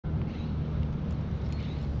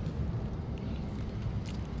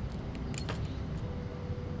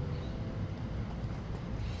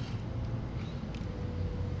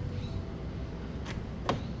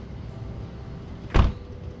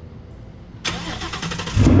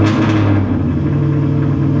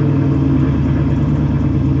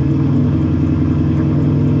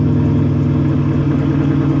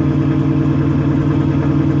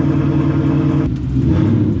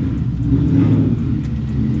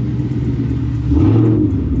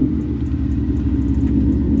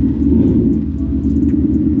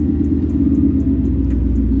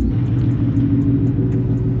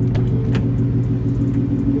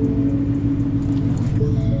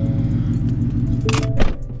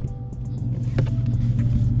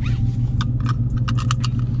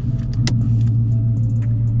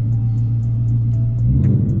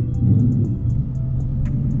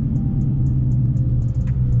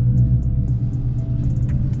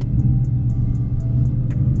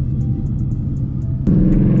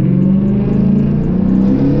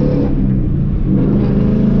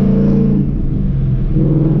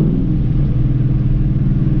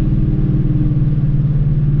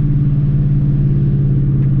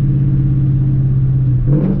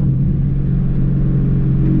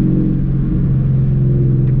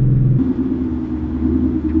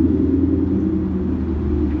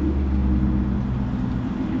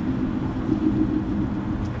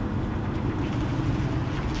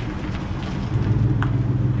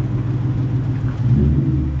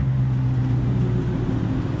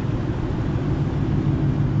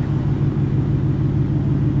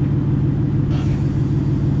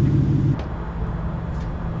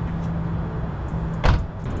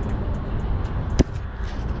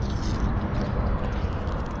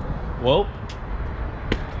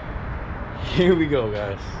Here we go,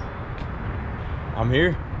 guys. I'm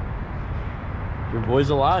here. Your boy's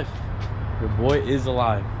alive. Your boy is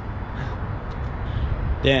alive.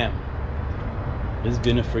 Damn. It's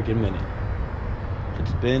been a freaking minute.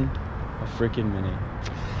 It's been a freaking minute.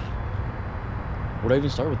 Where do I even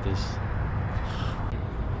start with this?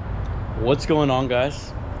 What's going on,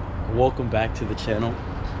 guys? Welcome back to the channel.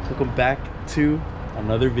 Welcome back to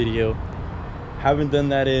another video. Haven't done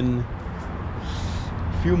that in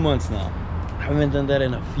a few months now. Haven't done that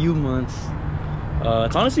in a few months.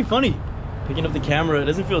 It's honestly funny picking up the camera. It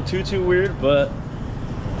doesn't feel too weird, but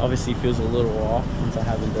obviously feels a little off since I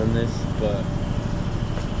haven't done this. But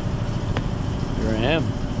here I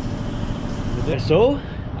am. So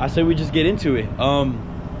I said we just get into it.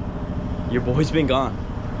 Your boy's been gone.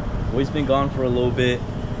 Boy's been gone for a little bit.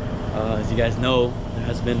 As you guys know, there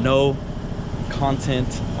has been no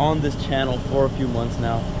content on this channel for a few months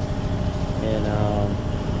now, and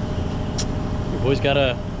your boy's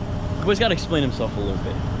gotta explain himself a little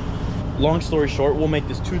bit. Long story short, we'll make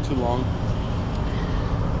this too long.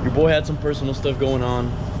 Your boy had some personal stuff going on.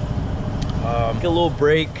 Take a little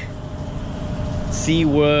break, see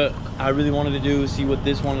what I really wanted to do, see what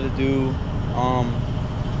this wanted to do.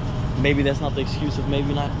 Maybe that's not the excuse of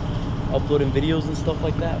maybe not uploading videos and stuff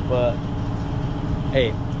like that, but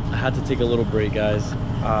hey, I had to take a little break, guys.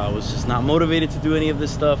 I was just not motivated to do any of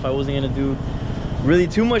this stuff. I wasn't gonna do really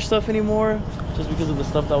too much stuff anymore just because of the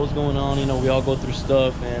stuff that was going on. You know, we all go through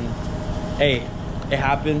stuff, and hey, it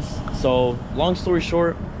happens. So long story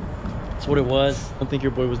short, that's what it was. I don't think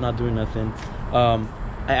your boy was not doing nothing. I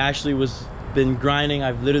actually been grinding.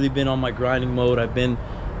 I've literally been on my grinding mode. I've been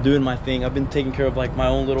doing my thing. I've been taking care of like my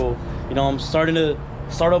own little, you know, I'm starting to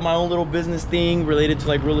start up my own little business thing related to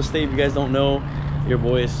like real estate. If you guys don't know, your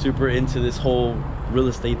boy is super into this whole real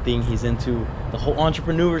estate thing. He's into the whole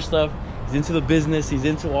entrepreneur stuff. He's into the business. He's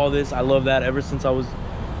into all this. I love that. Ever since I was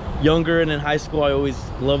younger and in high school, I always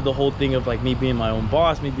loved the whole thing of like me being my own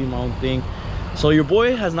boss, me being my own thing. So your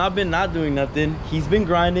boy has not been not doing nothing. He's been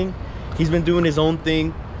grinding. He's been doing his own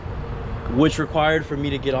thing, which required for me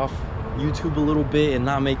to get off YouTube a little bit and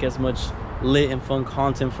not make as much lit and fun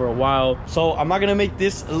content for a while. So I'm not gonna make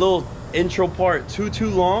this a little intro part too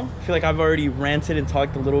long. I feel like I've already ranted and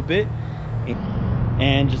talked a little bit,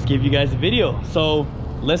 and just give you guys a video. So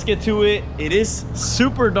let's get to it. It is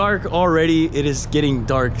super dark already. It is getting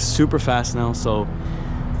dark super fast now, so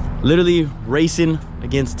literally racing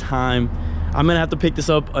against time. I'm gonna have to pick this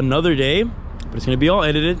up another day, but it's gonna be all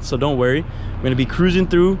edited, so don't worry. We're gonna be cruising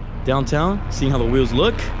through downtown, seeing how the wheels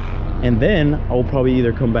look, and then I will probably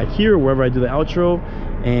either come back here or wherever I do the outro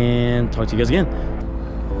and talk to you guys again.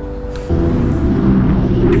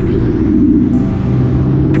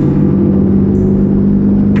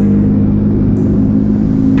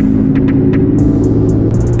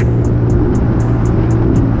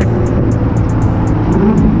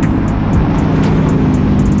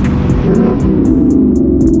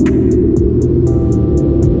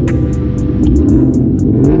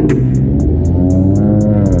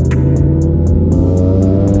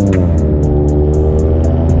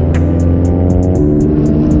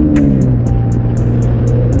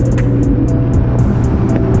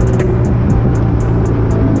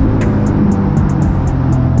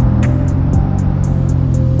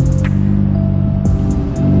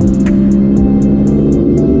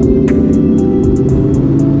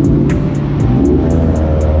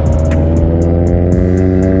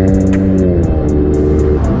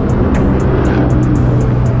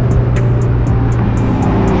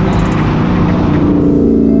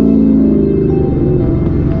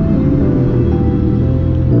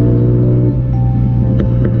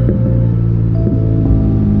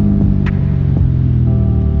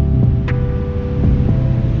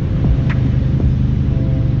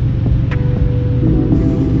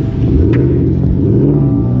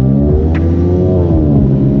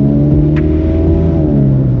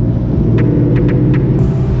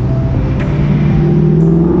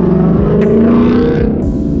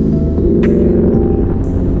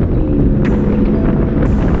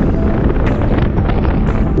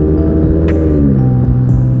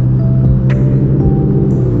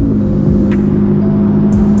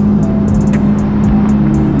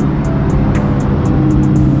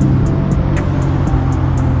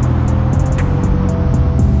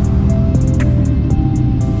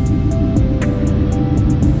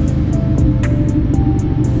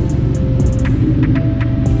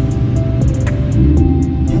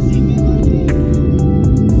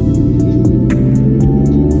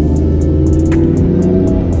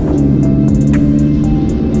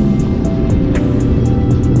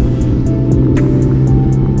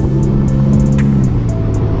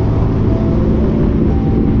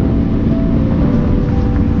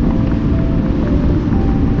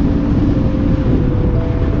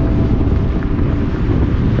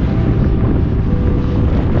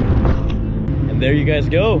 there you guys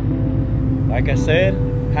go. Like I said,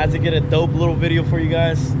 had to get a dope little video for you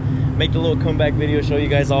guys, make the little comeback video, show you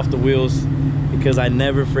guys off the wheels, because I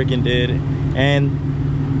never freaking did.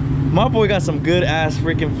 And my boy got some good ass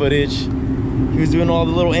freaking footage. He was doing all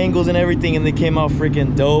the little angles and everything, and they came out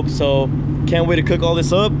freaking dope. So can't wait to cook all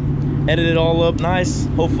this up, edit it all up nice.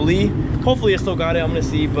 Hopefully I still got it, I'm gonna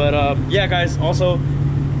see. But yeah guys, also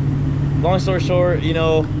long story short, you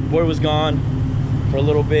know, boy was gone for a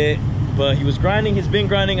little bit, but he was grinding. He's been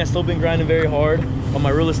grinding. I still been grinding very hard on my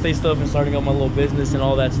real estate stuff and starting up my little business and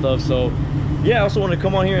all that stuff. So yeah, I also want to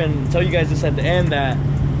come on here and tell you guys this at the end, that,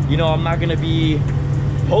 you know, I'm not gonna be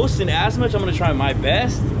posting as much. I'm gonna try my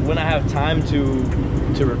best when I have time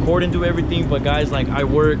to record and do everything. But guys, like, I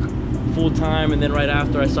work full-time, and then right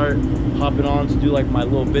after I start hopping on to do like my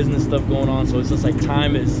little business stuff going on. So it's just like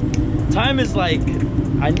time is like,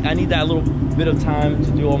 I need that little bit of time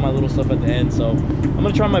to do all my little stuff at the end. So I'm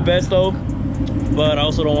gonna try my best though, but I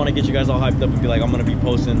also don't want to get you guys all hyped up and be like, I'm gonna be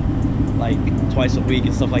posting like twice a week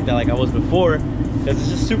and stuff like that like I was before, because it's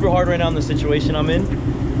just super hard right now in the situation I'm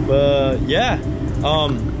in. But yeah,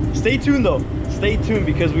 stay tuned though, stay tuned,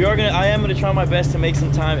 because I am gonna try my best to make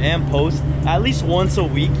some time and post at least once a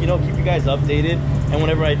week, you know, keep you guys updated and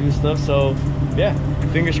whenever I do stuff. So yeah,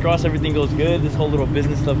 fingers crossed everything goes good, this whole little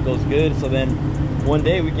business stuff goes good, so then one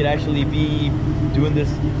day we could actually be doing this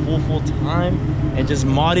full time and just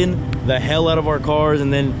modding the hell out of our cars.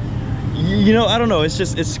 And then, you know, I don't know,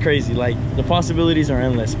 it's crazy, like the possibilities are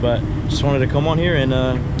endless. But just wanted to come on here and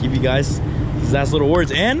give you guys these last little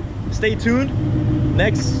words. And stay tuned,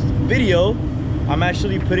 next video I'm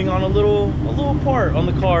actually putting on a little part on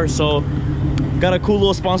the car. So got a cool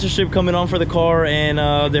little sponsorship coming on for the car, and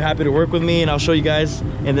they're happy to work with me, and I'll show you guys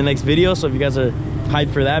in the next video. So if you guys are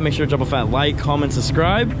hyped for that, make sure to drop a fat like, comment,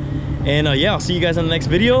 subscribe, and yeah, I'll see you guys in the next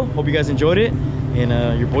video. Hope you guys enjoyed it,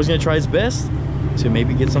 and your boy's gonna try his best to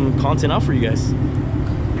maybe get some content out for you guys.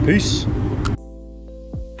 Peace.